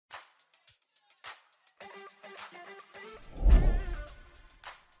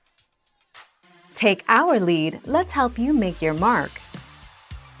Take our lead, let's help you make your mark.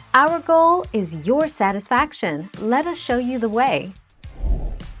 Our goal is your satisfaction. Let us show you the way.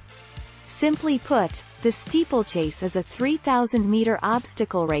 Simply put, the steeplechase is a 3,000-meter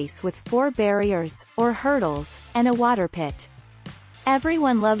obstacle race with 4 barriers, or hurdles, and a water pit.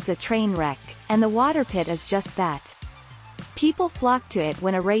 Everyone loves a train wreck, and the water pit is just that. People flock to it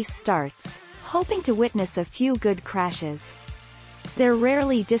when a race starts, hoping to witness a few good crashes. They're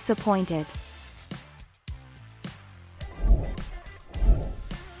rarely disappointed.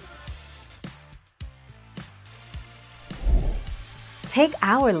 Take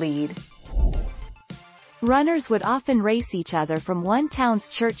our lead. Runners would often race each other from one town's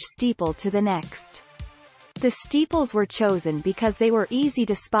church steeple to the next. The steeples were chosen because they were easy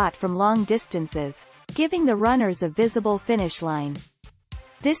to spot from long distances, giving the runners a visible finish line.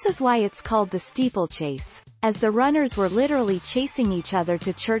 This is why it's called the steeplechase, as the runners were literally chasing each other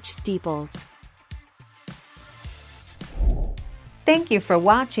to church steeples. Thank you for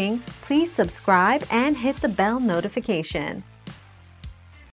watching. Please subscribe and hit the bell notification.